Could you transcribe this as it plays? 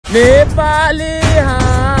नेपाली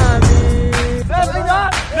हामी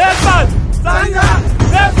Nepal China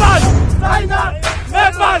Nepal China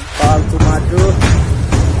Nepal नेपालको माटो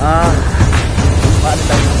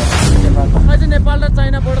नेपाल र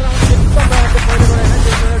चाइना बोर्डर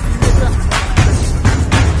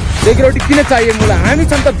देखि रोटी किन चाहिए मलाई हामी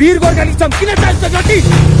छौँ त वीर गोर्खाली छौँ किन चाहिन्छ रोटी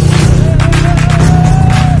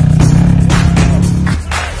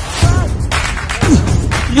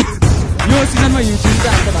यो सिजनमा यो चिन्ता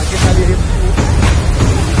अन्त भाग्यशाली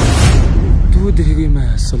तू देखेको मा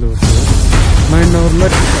सलो माइन्ड नम्बर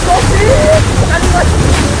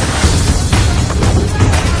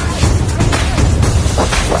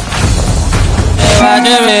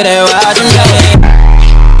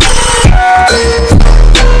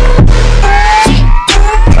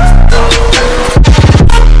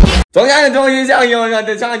终于这样用了，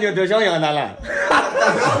这样就得上养它了。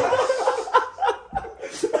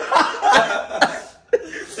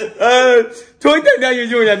终于等到有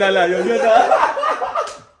用它了，有用的。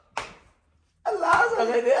拉上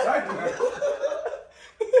来的。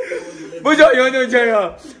不叫有就这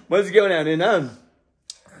样，我是给我俩的呢。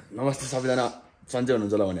नमस्ते सबैजना सन्चै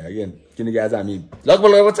हुनुहुन्छ होला भने अघि किनकि आज हामी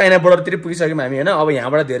लगभग चाइना बोर्डरतिर पुगिसक्यौँ हामी होइन अब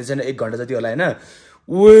यहाँबाट धेरै छैन 1 घन्टा जति होला होइन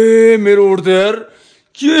ओए मेरो उठ यार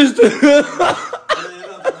के यस्तो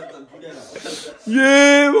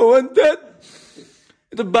ए भगवान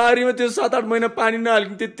त बारीमा त्यो 7-8 महिना पानी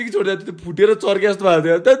नहालिकन त्यतिकै छोड्दा त्यो फुटेर चर्के जस्तो भएको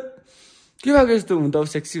थियो त के भएको यस्तो हुन्छ अब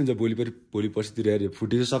सेक्सी हुन्छ भोलि पर्सितिर हेरे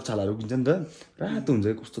फुटेको सब छालाहरू किन्छ नि त रातो हुन्छ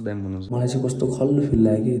कस्तो दाम बनाउँछ मलाई चाहिँ कस्तो खल्लो फिल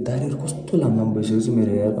लाग्यो कि दारीहरू कस्तो लामो भइसक्यो चाहिँ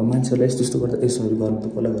मेरो यार मान्छेलाई यस्तो गर्दा यसरी गर्नु त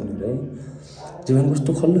कसलाई गर्ने है जीवन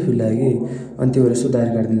कस्तो खल्लो फिल लाग्यो कि अनि त्यो भएर यसो दारी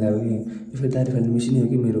काट्दिनु लाग्यो कि यो फेरि दारी फाल्ने मेसिन हो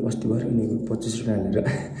कि मेरो अस्ति भएर किनेको 25 रुपियाँ हालेर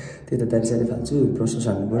त्यही त दारी सारी फाल्छु प्रोसेस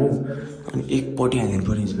हाल्नु पऱ्यो अनि एकपट्टि हालिदिनु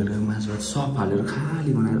पऱ्यो हिजो बेलुका मासु सब हालेर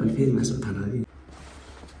खाली बनाएर अनि फेरि मासु खानु कि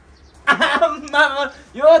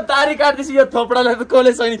यो दारी काट्दैछु यो थोपडालाई त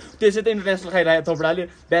कसले छैन त्यसै त इन्टरनेसनल खाइरहेको थोपडाले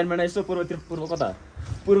बिहान यसो पूर्व कता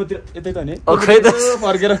पूर्वतिर यतै त नि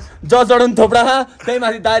फर्केर चढाउनु थोपडा त्यही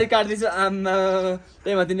माथि दारी काट्दैछु आमा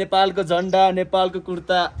त्यही माथि नेपालको झन्डा नेपालको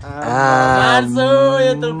कुर्ता मार्छ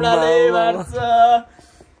यो थोपडाले मार्छ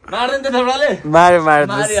मार्दैन त थोपडाले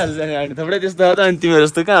मारिहाल्छ नि थोपडा त्यस्तो हो त अनि तिमीहरू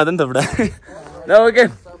जस्तो कहाँ हो त नि थोपडा ल ओके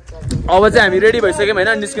अब चाहिँ हामी रेडी भइसक्यौँ होइन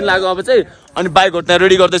निस्किन लाग्यो अब चाहिँ अनि बाइकहरू त्यहाँ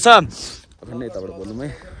रेडी गर्दैछ भन्ने यताबाट बोलौँ है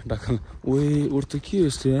डक्कल ओए उठ त के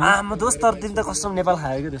यस्तो म दोस्तहरू दिन त कसम नेपाल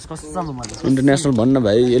खायो कि त्यस कसम इन्टरनेसनल भन्न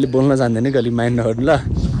भाइ यसले बोल्न जान्दैन कि अलिक माइन्ड नगर्नु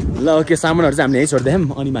ल ओके सामानहरू चाहिँ हामीले यहीँ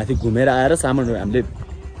छोड्दैछौँ अनि माथि घुमेर आएर सामानहरू हामीले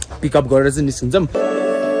पिकअप गरेर चाहिँ निस्किन्छौँ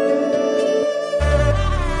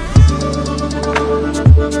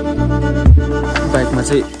बाइकमा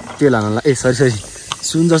चाहिँ तेल हाल्नलाई ए सरी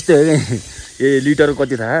सुन जस्तै हो कि ए लिटर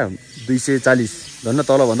कति थाहा 240 झन्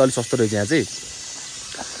तलभन्दा अलिक सस्तो रहेछ यहाँ चाहिँ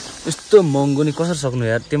यस्तो महँगो नि कसरी सक्नु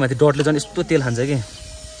यार त्यो माथि डटले झन् यस्तो तेल खान्छ कि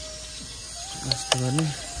यस्तो गर्ने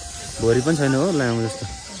भरि पनि छैन हो लामो जस्तो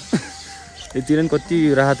यतिर नि कति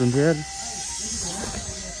राहत हुन्थ्यो यार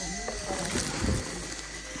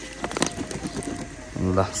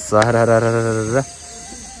ल सारा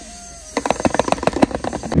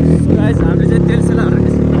हामीले चाहिँ तेल सेल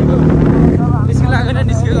हालेर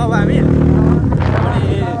निस्केको अब हामी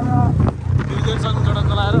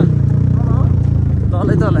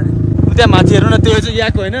तलै त्यहाँ माथि हेर्नु न त्यो चाहिँ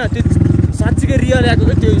याको होइन त्यो साँच्चीकै रियल आएको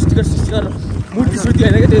क्या त्यो स्टिकर मूर्ति सुर्ति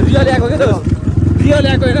होइन क्या त्यो रियल आएको क्या त्यो रियल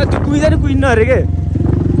आएको होइन त्यो कुहिँदैन अरे के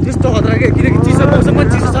त्यस्तो खतरा के किनकि चिसो मौसम पनि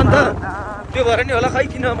चिसो छ नि त त्यो भएर नि होला खै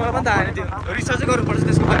किन मलाई पनि थाहा छैन त्यो रिसर्चै गर्नुपर्छ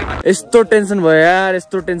त्यसको बारेमा यस्तो टेन्सन भयो यार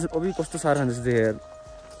यस्तो टेन्सन अब कस्तो साह्रो खाँदैछ त्यो यार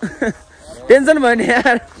टेन्सन भयो नि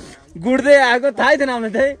यार गुड्दै आएको थाहै थिएन आउने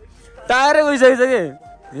थिएँ टायरै गइसकेको छ कि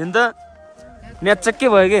हेर्नु त न्याचक्कै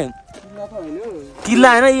भयो कि किल्ला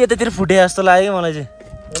होइन यतातिर फुटे जस्तो लाग्यो मलाई चाहिँ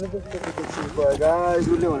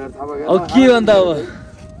अब के भन्त अब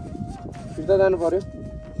फिर्ता जानु पर्यो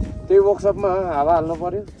त्यही वर्कसपमा हावा हाल्नु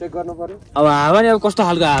पर्यो चेक गर्नु पर्यो अब हावा नि अब कस्तो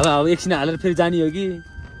खालको हावा अब एकछिन हालेर फेरि जाने हो कि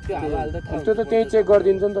त्यो त त्यही चेक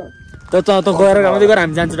गरिदिन्छ नि त गएर आउँदै गएर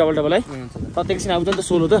हामी जान्छौँ डबल है प्रत्येक एकछिन आउँछ नि त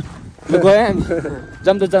सोलो त गयो हामी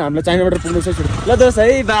जाम त हामीलाई चाइनाबाट पुग्नु छ ल दोस्त है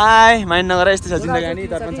बाई माइन्ड नगर यस्तो छ जिन्दगानी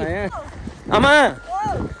दर्पण छ यहाँ आमा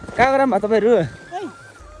कहाँ गराम भयो तपाईँहरू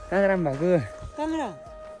कहाँ गराम भएको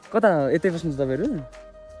कता यतै बस्नुहुन्छ तपाईँहरू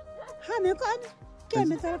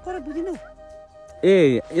ए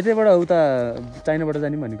यतैबाट उता चाइनाबाट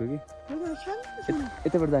जाने भनेको कि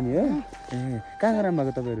यतैबाट जाने हो ए कहाँ गराम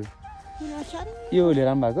भएको तपाईँहरू यो लिएर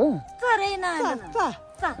आउनु भएको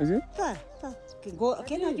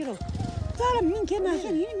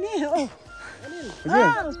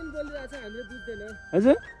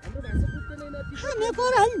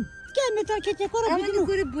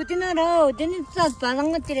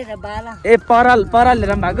ए पराल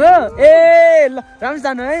लिएर भएको ए ल राम्रो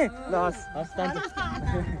जानु है ल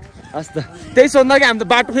हस् त त्यही सोध्दा कि हामी त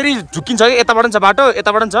बाटो फेरि झुक्किन्छ कि यताबाट पनि छ बाटो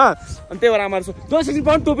यताबाट पनि छ अनि त्यही भएर आमाहरू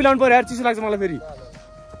पनि टोपी लाउनु पर्यो यार चिसो लाग्छ मलाई फेरि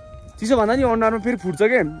चिसो भन्दा नि अनुहारमा फेरि फुट्छ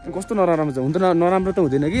के कस्तो नराम्रो छ हुन त नराम्रो त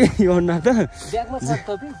हुँदैन कि यो अनुहार त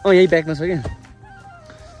यही ब्यागमा छ क्या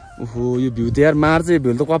ओहो यो भ्यू त यार मार्छ यो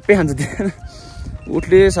भ्यू त कप्पै खान्छ त्यहाँ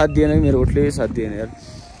ओठले साथ दिएन कि मेरो ओठले साथ दिएन यार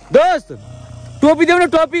दोस्त टोपी देऊ न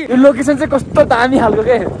टोपी यो लोकेसन चाहिँ कस्तो दामी खालको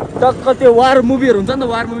के टक्क त्यो वार मुभीहरू हुन्छ नि त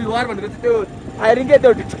वार भनेको त्यो फायरिङ के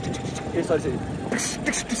त्यो सरी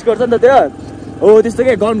गर्छ नि त त्यो हो त्यस्तो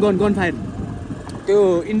के गन फायर त्यो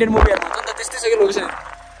इन्डियन मुभीहरू हुन्छ नि त त्यस्तै छ कि लोकेसन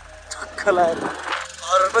टक्क लगाएर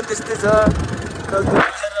घरहरू पनि त्यस्तै छ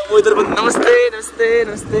वेदर पनि नमस्ते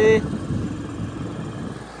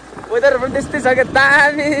वेदर पनि त्यस्तै छ क्या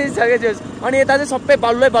दामी छ क्या अनि यता चाहिँ सबै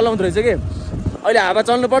बाल्लै हुँदो रहेछ कि अहिले हावा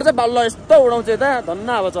चल्नुपर्छ बाल्लो यस्तो उडाउँछ यता धन्न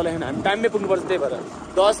हावा चलेन हामी टाइममै पुग्नुपर्छ त्यही भएर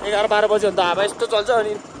 10, 11, 12 बजी अन्त हावा यस्तो चल्छ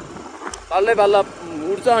अनि बाल्लो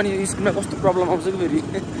उड्छ अनि स्क्रिनमा कस्तो प्रब्लम आउँछ कि फेरि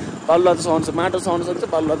बाल्लो त सहन्छ माटो सहन सक्छ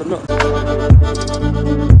बाल्लो त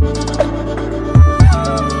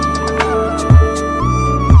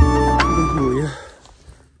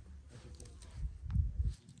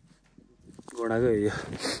घोडाको यो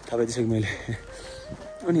थाहा पाइदिइसकेँ मैले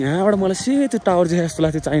अनि यहाँबाट मलाई सेतो टावर चाहिँ जस्तो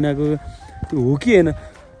लाग्थ्यो चाइनाको त्यो हो कि होइन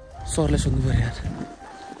सरलाई सोध्नु पऱ्यो यार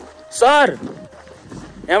सर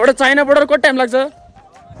यहाँबाट चाइना बोर्डर कति टाइम लाग्छ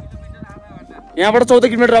यहाँबाट 14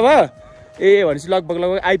 किलोमिटर अब ए भनेपछि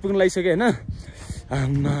लगभग आइपुग्नु लागिसक्यो होइन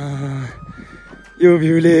आम्मा यो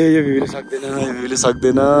भ्यूले सक्दैन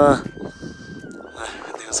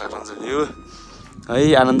देख्न सक्नुहुन्छ भ्यू है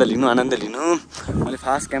आनन्द लिनु मैले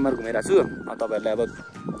फास्ट क्यामेरा घुमाइरहेको छु तपाईँहरूलाई अब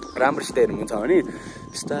राम्रोसित हेर्नुहुन्छ भने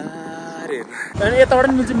बिस्तारै हेर्नु अनि यताबाट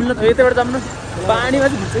पनि मिल्न यताबाट जानु पानीमा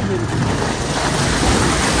चाहिँ भिज्छ फेरि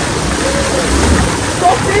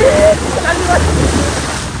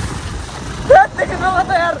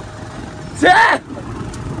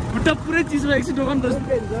खुट्टा पुरै चिसो एकछिन दोकान त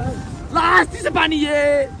लास्ट चिसो पानी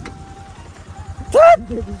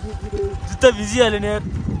जुत्ता भिजिहाल्यो नि यार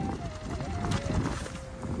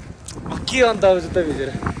के अन्त अब जुत्ता भिजेर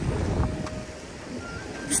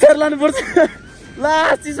बिस्तार लानुपर्छ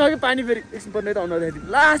लास्ट चिसो कि पानी फेरि एकछिन पर्ने त आउनु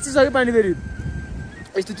लास्ट चिसो कि पानी फेरि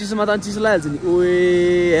यस्तो चिसोमा त अनि चिसो लगाइहाल्छ नि ओए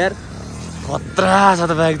यार खतरा छ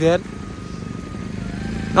त ब्याग त यार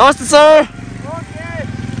नमस्ते सर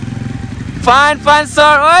फाइन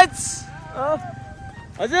सर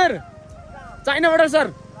हजुर चाइनाबाट सर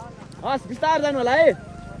हस् बिस्तार जानु होला है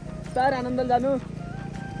बिस्तारै आनन्दले जानु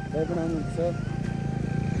दाइ पनि आउनुहुन्छ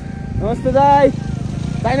नमस्ते दाइ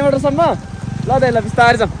चाइनाबाटसम्म ल दाइ ल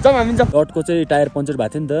बिस्तारै जाउँ हामी जाउँ रडको चाहिँ टायर पङ्चर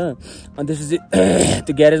भएको थियो नि त अनि त्यसपछि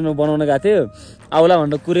त्यो ग्यारेजमा बनाउन गएको थियो आउला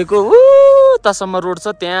भनेर कुरेको तसम्म रोड छ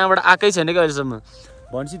त्यहाँबाट आएकै छैन क्या अहिलेसम्म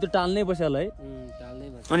भनेपछि त्यो टाल्नै बस्यो होला है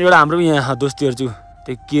अनि एउटा हाम्रो यहाँ दोस्तीहरू चाहिँ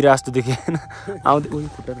त्यो किरा जस्तो देखेँ होइन आउँदै उयो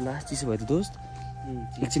खुट्टा लास्ट चिसो भयो त दोस्त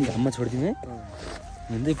एकछिन घाममा छोडिदिउँ है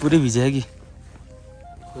हिँड्दै पुरै भिज्यो कि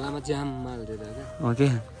ओके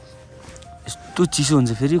यस्तो चिसो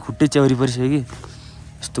हुन्छ फेरि खुट्टै च्याउरी परिसक्यो कि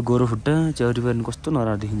यस्तो गोरो खुट्टा च्याउरी पर्ने कस्तो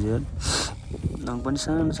नराम्रो देखिन्छ यार नङ पनि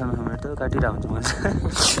सानो समयमा त काटिरहेको हुन्छ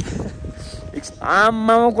मैले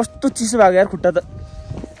आमामा कस्तो चिसो भएको यार खुट्टा त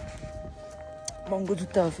महँगो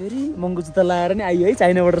जुत्ता हो फेरि महँगो जुत्ता लगाएर नि आइयो है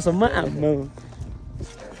चाइनाबाटसम्म आम्मा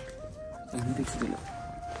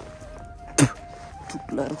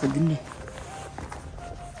लाएर खोलिदिनु नि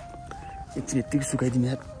एकछिन यत्तिकै सुकाइदिनु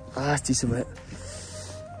यार लास्ट चिसो भयो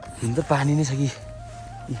हिँड त पानी नै छ कि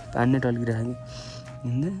पानी नै टल्किरहेको कि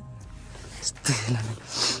हिँड्दै यस्तो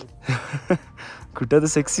खुट्टा त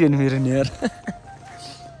सेक्सी हो नि मेरो नि यार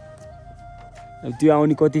अब त्यो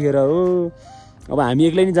आउने कतिखेर हो अब हामी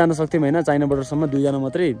एक्लै नि जान सक्थ्यौँ होइन चाइना बोर्डरसम्म 2 जना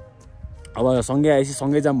मात्रै अब सँगै आएपछि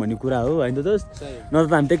सँगै जाऊँ भन्ने कुरा हो होइन त दोस्त नत्र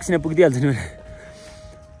त हामी त एकछिन पुगिदिइहाल्छ नि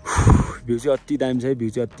भ्यू चाहिँ अति दामी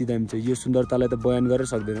छ है यो सुन्दरतालाई त बयान गरेर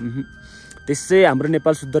सक्दैन त्यसै हाम्रो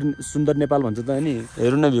नेपाल सुन्दर नेपाल भन्छ त नि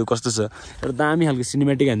हेर्नु न भ्यू कस्तो छ एउटा दामी खालको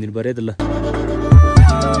सिनेमेटिक हानिदिनु पर्यो त ल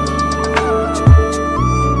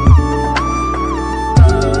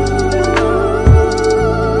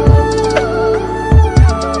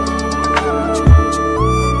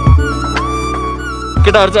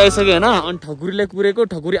केटाहरू चाहिँ आइसक्यो होइन अनि ठकुरीले कुरेको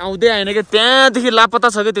ठकुरी आउँदै आएन क्या त्यहाँदेखि लापत्ता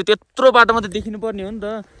छ क्या त्यो त्यत्रो बाटोमा त देखिनु पर्ने हो नि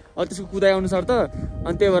त अब त्यसको कुदाइ अनुसार त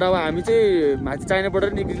अनि त्यही भएर अब हामी चाहिँ माथि चाइनाबाट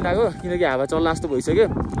निक्लिनु लाग्यो किनकि हावा चल्न जस्तो भइसक्यो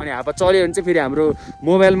अनि हावा चल्यो भने चाहिँ फेरि हाम्रो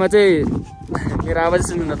मोबाइलमा चाहिँ मेरो आवाज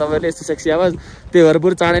सुन्नु न तपाईँहरूले यस्तो सेक्सी आवाज त्यही भएर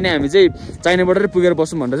बरु चाँडै नै हामी चाहिँ चाइनाबाटै पुगेर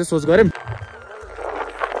बसौँ भनेर चाहिँ सोच गऱ्यौँ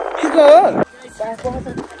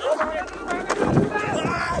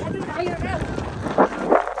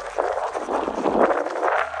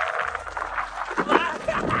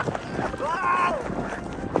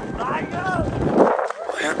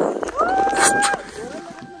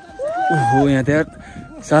हो यहाँ त्यहाँ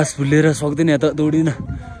सास फुलेर सक्दैन यहाँ त दौडिन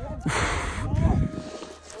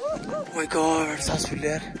माय गॉड सास फुल्यो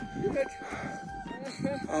यार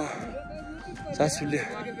सास फुल्यो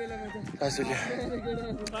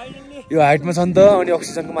यो हाइटमा छ नि त अनि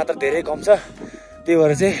अक्सिजनको मात्रा धेरै कम छ त्यही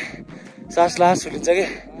भएर चाहिँ सास फुलिन्छ कि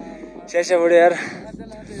स्याबाट यार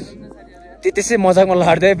त्यसै मजाकमा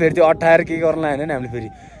लड्दै फेरि त्यो अट्ठाएर के गर्न लाग्यो नि हामीले फेरि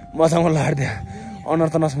मजाकमा लड्दै अनुहार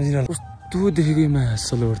त नसम्झिन कस्तो देखेको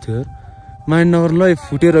मासलो थियो यार माइन्ड नगर ल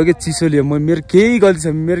फुटेर हो कि चिसो लियो मेरो केही गल्ती छ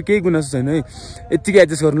मेरो केही गुनासो छैन है यत्तिकै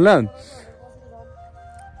एडजस्ट गर्नु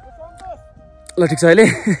ल ठिक छ अहिले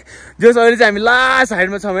जस अहिले चाहिँ हामी लास्ट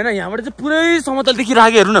साइडमा छौँ होइन यहाँबाट चाहिँ पुरै समतल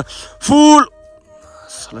देखिरहेको हेर्नु न फुल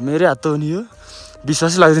मेरै हात त हो नि यो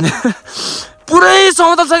विश्वासै लाग्दैन पुरै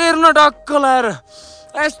समतल छ कि हेर्नु न डक्क लाएर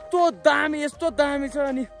यस्तो दामी छ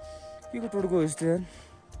अनि के को टोडको यस्तो यार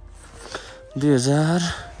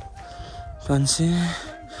 2500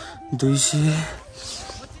 200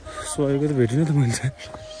 100को त भेटिन त मैले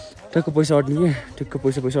ठ्याक्क पैसा अट्ने कि ठ्याक्क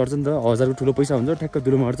पैसा अट्छ नि त 1000को ठुलो पैसा हुन्छ ठ्याक्क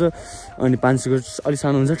दुलोमा अट्छ अनि 500को अलिक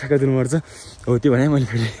सानो हुन्छ ठ्याक्क दुलोमा अट्छ हो त्यो भने मैले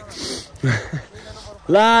फेरि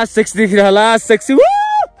लास्ट सेक्सी देखिरह लास्ट सेक्सी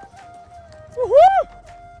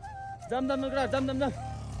जम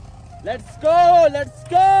लेट्स गो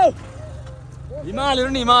हिमाल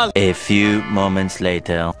A few moments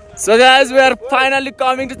later So guys we are finally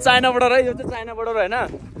coming to China border है यो चाहिँ चाइना border हैन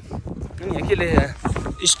अनि यहाँ के लेख्या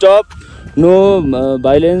stop no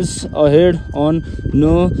violence ahead on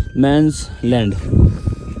no man's land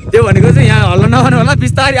त्यो भनेको चाहिँ यहाँ हल्ला नगर्नु होला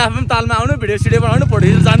बिस्तारै आफ्नो तालमा आउनु भिडियो बनाउनु फोटो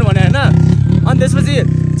जानु भने हैन अनि त्यसपछि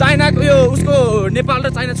चाइनाको यो उसको नेपाल र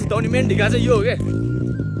चाइना छुट्याउने मेन ढिका चाहिँ यो हो के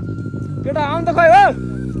केटा आउनु त खै हो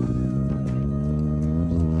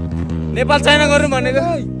नेपाल चाइना गर्नु भनेको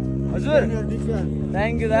हजुर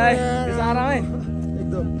थ्याङ्क यू दाइ त्यसो आरामै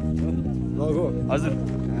एकदम लगो हजुर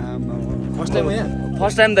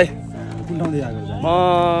फर्स्ट टाइम दाइ म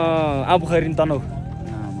आफू खैरिन तनौ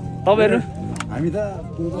तपाईहरु हामी त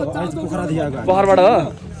पोखरादेखि आएको पोखरबाट हो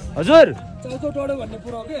हजुर चाउचाउ भन्ने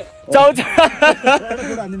पुरा हो के चाउचाउ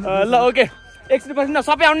ल ओके एकचोटि पछि न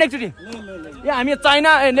सबै आउनु एकचोटि यहाँ हामी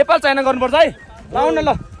चाइना नेपाल चाइना गर्नुपर्छ है ल आउनु न ल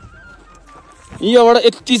यहाँबाट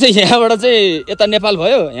यति चाहिँ यहाँबाट चाहिँ यता नेपाल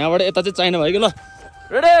भयो यहाँबाट यता चाहिँ चाइना भयो कि ल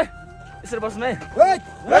रेडी यसरी बस्नु है ready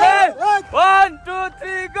 1 2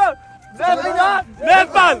 3 go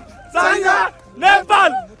Nepal China Nepal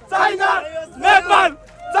China Nepal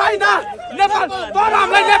China Nepal तर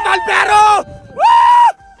हामीलाई नेपाल प्यारो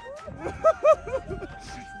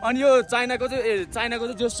अनि यो चाइनाको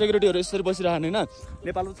चाहिँ जो सेक्युरिटीहरु यसरी बसिरहनु हैन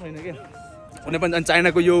नेपालको छैन के कुनै पनि अनि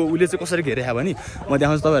चाइनाको यो उले चाहिँ कसरी घेरेहा भने म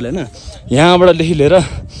देखाउँछु तपाईहरुले हैन यहाँबाट देखि लिएर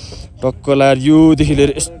टक्क लाएर यो देखि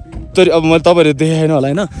लिएर यस्तरी अब मैले तपाईहरुले देखाएन होला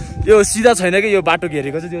हैन यो सिधा छैन के यो बाटो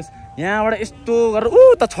घेरेको चाहिँ त्यो यहाँबाट यस्तो गरेर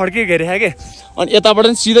त छड्के घेरेहा के अनि यताबाट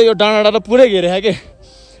नि सिधा यो डाँडा पुरै घेरेहा के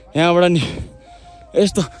यहाँबाट नि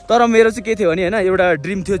यस्तो तर मेरो चाहिँ के थियो भने हैन एउटा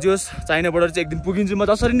ड्रिम थियो जोस चाइना बोर्डर चाहिँ एक दिन पुगिन्छु म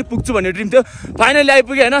जसरी नि पुग्छु भन्ने ड्रिम थियो फाइनली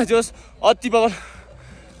आइपुगे हैन जोस अति पावर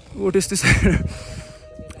ओ त्यस्तो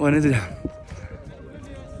भने चाहिँ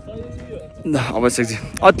अवश्य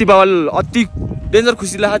अति पावल अति डेन्जर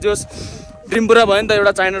खुसी लाग्यो जोस ड्रिम पुरा भयो नि त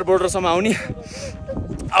एउटा चाइना बोर्डरसम्म आउने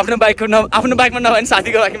आफ्नो बाइकमा नभए नि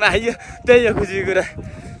साथीको बाइकमा आइयो त्यही हो खुसीको कुरा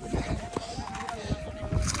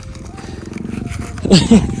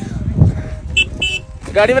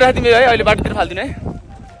गाडीमा राखिदिनु है अहिले बाटोतिर फाल्दिनु है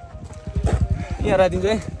यहाँ राखिदिन्छु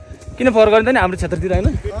है किन फर गरिन्छ नि हाम्रो क्षेत्रतिर होइन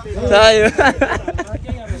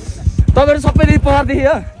तपाईँहरू सबैले पहाडदेखि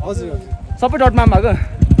हो हजुर सबै डटमा भएको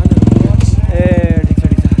ए ठिक छ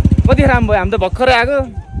कति राम्रो भयो हामी त भर्खरै आएको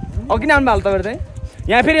अघि नै आउनु भएको तपाईँहरू चाहिँ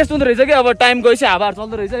यहाँ फेरि यस्तो हुँदो रहेछ कि अब टाइम गएपछि हावाहरू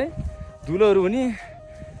चल्दो रहेछ है धुलोहरू पनि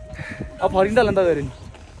अब फर्किन्छ होला नि तपाईँहरू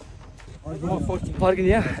फर्किन्छ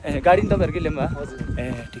यहाँ ए गाडी नि तपाईँहरूकै ल्याउनु भयो ए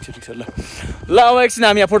ठिक छ ल अब एकछिन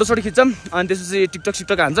हामी यहाँ फोटोसोटो खिच्छौँ अनि त्यसपछि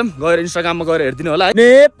टिकटक हान्छौँ गएर इन्स्टाग्राममा गएर हेरिदिनु होला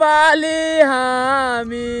नेपाली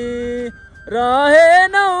हामी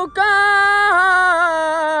रहेनौ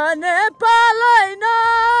कहाँ नेपालै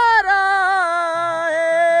नरहे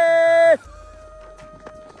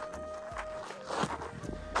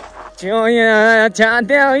छोया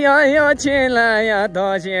छाद्या यो छिलाया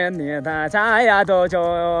दसे नेता छाया दोजो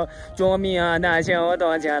चोमिया नास्यो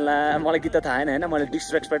दोजला मलाई गीत थाहा छैन हैन मैले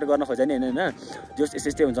डिसरेस्पेक्ट गर्न खोजे नि हैन जस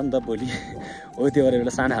यस्तै हुन्छ नि त भोलि हो त्यो गरेर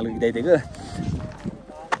एउटा सानो खालको गीत आइदिएको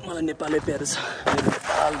मलाई नेपालै प्यारो छ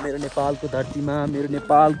मेरो नेपालको धरतीमा मेरो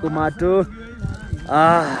नेपालको माटो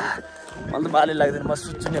मलाई त बाले लाग्दैन म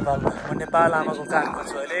सुत्छु नेपालमा म नेपाल आमाको काखमा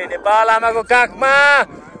छु अहिले नेपाल आमाको काखमा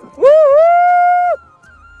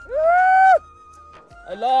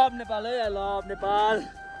I love Nepal, I love Nepal.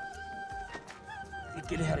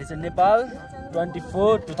 के लेखेको रहेछ नेपाल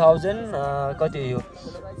 24 2000 कति हो यो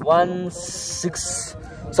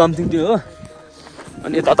 16 समथिङ त्यो हो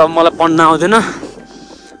अनि यता त मलाई पढ्न आउँदैन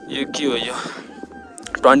यो के हो यो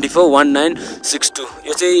 241962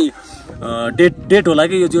 यो चाहिँ डेट होला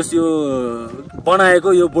कि यो जस यो बनाएको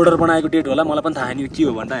यो बोर्डर बनाएको डेट होला मलाई पनि थाहा छैन यो के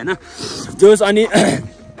हो भन्दा हैन जस अनि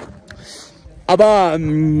अब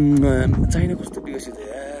चाइना कस्तो विकसित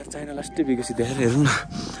यार चाइना लास्टै विकसित हेरौँ न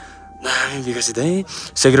दामी विकसित है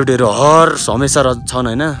सेक्युरिटीहरू हर हमेसा छन्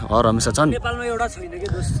हैन हर हमेसा छन् नेपालमा एउटा छैन के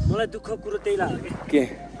दोस्त मलाई दुःख कुरो त्यही लाग्यो के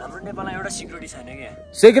हाम्रो नेपालमा एउटा सिक्युरिटी छैन के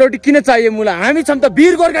सेक्युरिटी किन चाहियो मुला हामी छौं त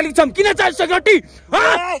वीर गोर्खाली छौं किन चाहियो सेक्युरिटी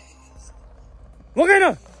हो कैन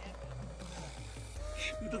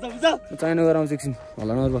चाइना गएर आउँछ एकछिन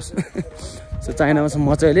होला नगर बस सो चाइनामा छ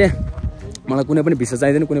म चाहिँ अहिले मलाई कुनै पनि भिसा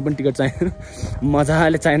चाहिँदैन कुनै पनि टिकट चाहिँदैन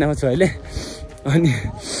मजाले चाइनामा छु अहिले अनि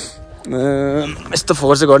यस्तो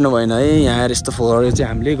फोहोर चाहिँ गर्नु भएन है यहाँ यस्तो फोहोर चाहिँ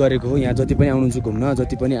हामीले गरेको हो यहाँ जति पनि आउनुहुन्छ घुम्न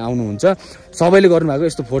जति पनि आउनुहुन्छ सबैले गर्नुभएको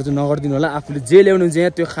यस्तो फोहोर चाहिँ नगरिदिनु होला आफूले जे ल्याउनुहुन्छ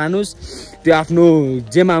यहाँ त्यो खानुस् त्यो आफ्नो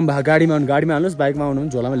जेमा गाडीमा हाल्नुहोस् बाइकमा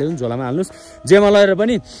आउनुहुन्छ झोलामा ल्याउनु झोलामा हाल्नुहोस् जेमा लगेर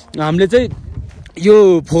पनि हामीले चाहिँ यो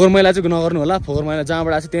फोहोर मैला चाहिँ नगर्नु होला फोहोर मैला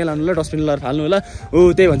जहाँबाट आएको त्यहीँ लानु होला डस्टबिन लगाएर फाल्नु होला हो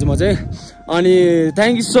त्यही भन्छु म चाहिँ अनि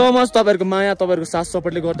थ्याङ्क यू सो मच तपाईँहरूको माया तपाईँहरूको साथ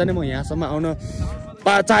सपोर्टले गर्दा नै म यहाँसम्म आउन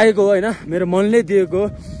चाहेको होइन मेरो मनले दिएको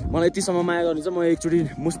मलाई यतिसम्म माया गर्नुहुन्छ म एकचोटि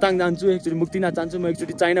मुस्ताङ जान्छु एकचोटि मुक्तिनाथ जान्छु म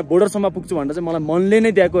एकचोटि चाइना बोर्डरसम्म पुग्छु भनेर चाहिँ मलाई मनले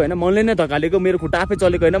नै दिएको होइन मनले नै धकालेको मेरो खुट्टा आफै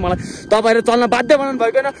चलेको होइन मलाई तपाईँहरू चल्न बाध्य बनाउनु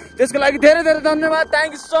भएको होइन त्यसको लागि धेरै धेरै धन्यवाद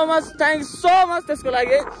थ्याङ्क यू सो मच त्यसको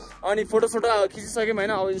लागि है अनि फोटो खिचिसक्यौँ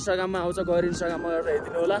होइन अब इन्स्टाग्राममा आउँछ गएर इन्स्टाग्राममा गएर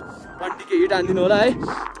हेरिदिनु होला कन्टिके हिट हानिदिनु होला है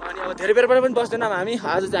अनि अब धेरै बेर पनि बस्दैनौँ हामी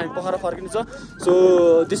आज चाहिँ हामी पोखरा फर्किनु छ सो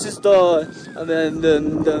दिस इज द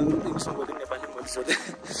इङ्ग्लिसमा बोल्दै नेपाली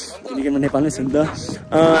किनकि म नेपालमै छु नि त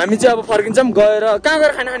हामी चाहिँ अब फर्किन्छौँ गएर कहाँ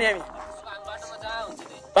गएर खाना खाने हामी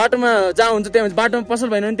बाटोमा जहाँ हुन्छ त्यहाँ बाटोमा पसल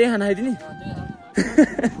भएन भने त्यही खाना खाइदिने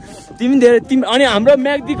तिमी अनि हाम्रो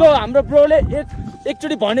म्याग्दीको हाम्रो ब्रोले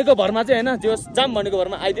एकचोटि भनेको भरमा चाहिँ होइन त्यो जाम भनेको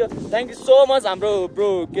भरमा आइदियो थ्याङ्क यू सो मच हाम्रो ब्रो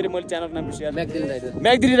के अरे मैले च्यानलको नाम बिर्सेँ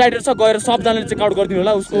म्याग्दी राइडर छ गएर सबजनाले चेक आउट गरिदिनु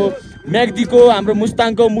होला उसको म्याग्दीको हाम्रो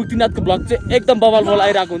मुस्ताङको मुक्तिनाथको ब्लग चाहिँ एकदम बवाल बवाल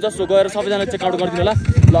आइरहेको हुन्छ सो गएर सबैजनाले चेक आउट गरिदिनु होला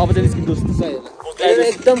ल अब चाहिँ निस्किनु दोस्त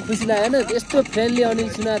एकदम खुसी लाग्यो होइन यस्तो फ्रेन्डली अनिल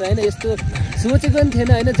सुनार होइन यस्तो सोचेको पनि थिएन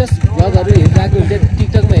होइन जस्ट भ्लगहरू हेरिरहेको हुन्छ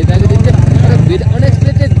टिकटकमा हेरिरहेको दिन चाहिँ तर भेट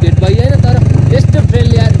अनएक्सपेक्टेड भेट भयो होइन तर यस्तो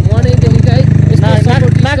फ्रेन्डली यार मनैदेखि है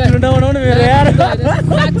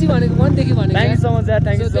साँच्ची भनेको मनदेखि भनेको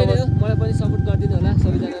मलाई पनि सपोर्ट गरिदिनु होला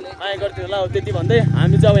सबैजनाले माया गरिदिनु होला त्यति भन्दै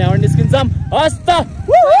हामी चाहिँ अब यहाँबाट निस्किन्छौँ हस् त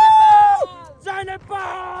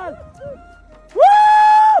नेपाल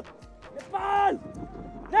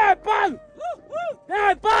नेपाल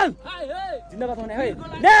नेपाल जिन्दाबाद भने है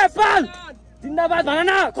नेपाल जिन्दाबाद भन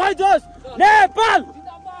न खै जोस नेपाल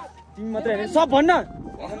तिमी मात्रै होइन सब भन्न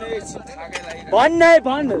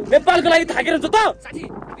भन्न नेपालको लागि थाकेर हुन्छ त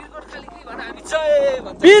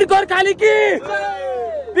वीर गोर्खाली की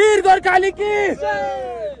वीर गोर्खाली की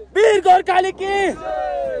वीर गोर्खाली की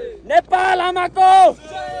नेपाल आमाको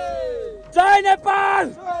जय नेपाल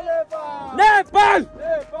नेपाल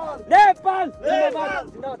नेपाल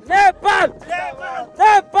नेपाल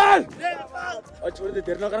नेपाल छोडिदियो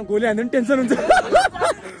धेरै नगरौँ गोली हान्नु पनि टेन्सन हुन्छ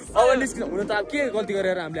अब निस्किनु हुन त अब के गल्ती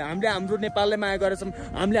गरेर हामीले हाम्रो नेपाललाई माया गरेछौँ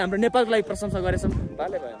हामीले हाम्रो नेपालको लागि प्रशंसा गरेछौँ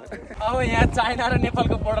भाले भएन अब यहाँ चाइना र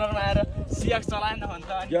नेपालको बोर्डरमा आएर सियाक चलाएन भन्छ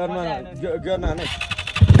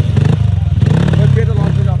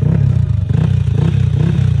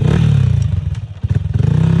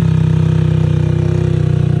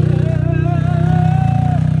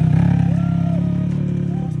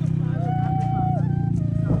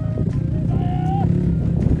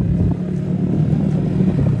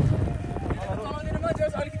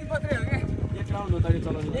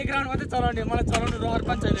मलाई चलाउनु रहर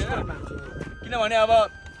पनि छैन किनभने अब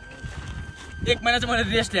एक महिना चाहिँ मैले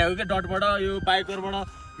रेस्ट ल्याएको क्या डटबाट यो बाइकहरूबाट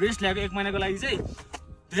रेस्ट ल्याएको एक महिनाको लागि चाहिँ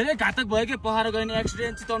धेरै घातक भयो कि पखाएर गइने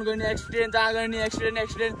एक्सिडेन्ट चितवन गइने एक्सिडेन्ट जहाँ गइने एक्सिडेन्ट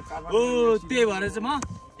हो त्यही भएर चाहिँ म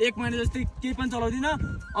एक महिना जस्तै केही पनि चलाउँदिनँ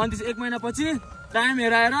अनि त्यस एक महिनापछि टाइम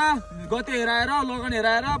हेराएर गते हेराएर लगन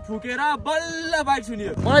हेराएर फुकेर बल्ल बाइक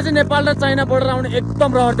छुनियो मलाई चाहिँ नेपाल र चाइना बोर्डर आउने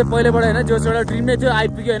एकदम रहर थियो पहिलेबाट होइन जो एउटा ड्रिम नै थियो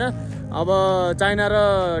आइपुग्यो होइन अब चाइना र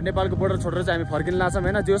नेपालको बोर्डर छोडेर चाहिँ हामी फर्किन लाग्छौँ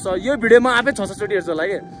होइन जो यो भिडियोमा आफै 6-7 चोटि हेर्छु होला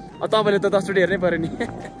कि अब तपाईँले त 10 चोटि हेर्नै पऱ्यो नि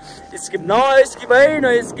स्किप न स्किप है न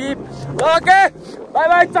skip okay by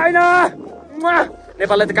by China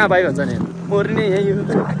नेपाललाई त कहाँ भाइ भन्छ नि मर्ने यही हो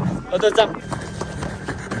त जाम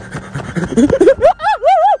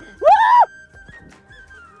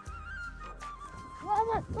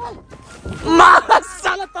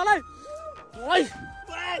तलै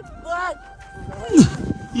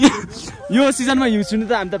सिजनमा हिउँ छुनु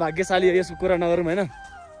त हामी त भाग्यशाली हो यसको कुरा नगरौँ होइन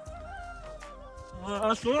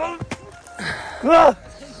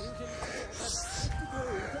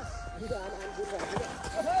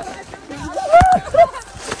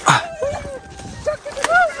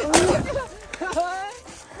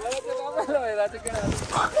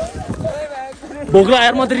भोक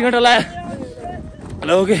लाग्यो म 3 घण्टा लाग्यो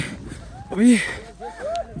हेलो ओके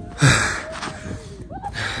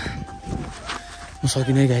म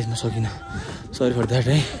सकिनँ है गाइज म सकिनँ सरी फर द्याट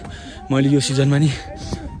है मैले यो सिजनमा नि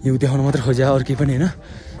हिउँ देखाउन मात्र खोजेँ अरू केही पनि होइन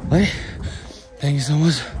है थ्याङ्क यू सो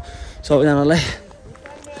मच सबैजनालाई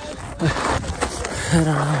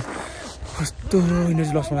कस्तो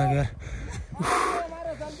इनर्जी लस लाग्यो यार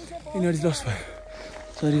इनर्जी लस भयो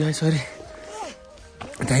sorry guys sorry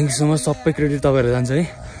thank you so much सबै क्रेडिट तपाईँहरू जान्छ है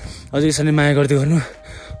अझै यसरी माया गर्दै गर्नु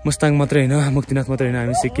मुस्ताङ मात्रै होइन मुक्तिनाथ मात्रै होइन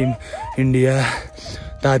हामी सिक्किम इन्डिया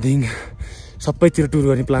दार्जिलिङ सबैतिर टुर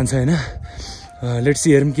गर्ने प्लान छ होइन लेट्स सी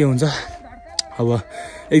हेरौँ के हुन्छ अब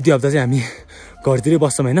 1-2 हप्ता चाहिँ हामी घरतिरै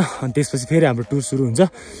बस्छौँ होइन अनि त्यसपछि फेरि हाम्रो टुर सुरु हुन्छ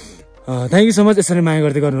थ्याङ्क यू सो मच यसरी माया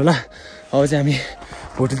गर्दै गर्नु होला अब चाहिँ हामी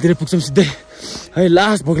होटलतिरै पुग्छौँ सिधै है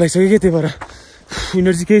लास्ट भोक लागिसक्यो क्या त्यही भएर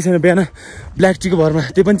इनर्जी केही छैन बिहान ब्ल्याक टीको भरमा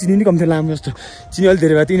त्यो पनि चिनी नै कम थियो लामो जस्तो चिनी अलिक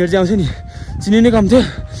धेरै भए त इनर्जी आउँछ नि चिनी नै कम थियो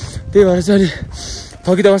त्यही भएर चाहिँ अलि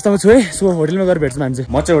थकित अवस्थामा छु है सो होटलमा गएर भेट्छौँ हामी चाहिँ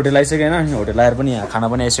म चाहिँ होटल आइसकेँ होइन अनि होटल आएर पनि यहाँ खाना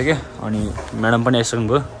पनि आइसक्यो अनि म्याडम पनि आइसक्नु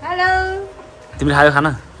भयो हेलो तिमीले खायो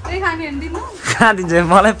खाना कहाँ दिन्छ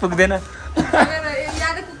मलाई पुग्दैन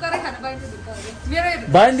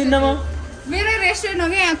बाँड्नु दिन्न म मेरो रेस्टुरेन्ट हो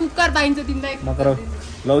क्या यहाँ कुकर पाइन्छ तिमीलाई नकराउ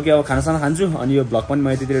ल ओके अब खानासाना खान्छु अनि यो भ्लग पनि म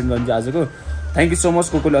यतितिर एन्ड गर्छु आजको थ्याङ्क यू सो मच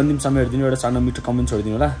कोले अन्तिम समय हेरिदिनु एउटा सानो मिठो कमेन्ट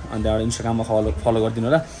छोडिदिनु होला अन्त एउटा इन्स्टाग्राममा फलो गरिदिनु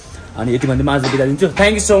होला अनि यति भन्दै म आज बिदा दिन्छु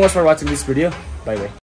thank you so much for watching this video by by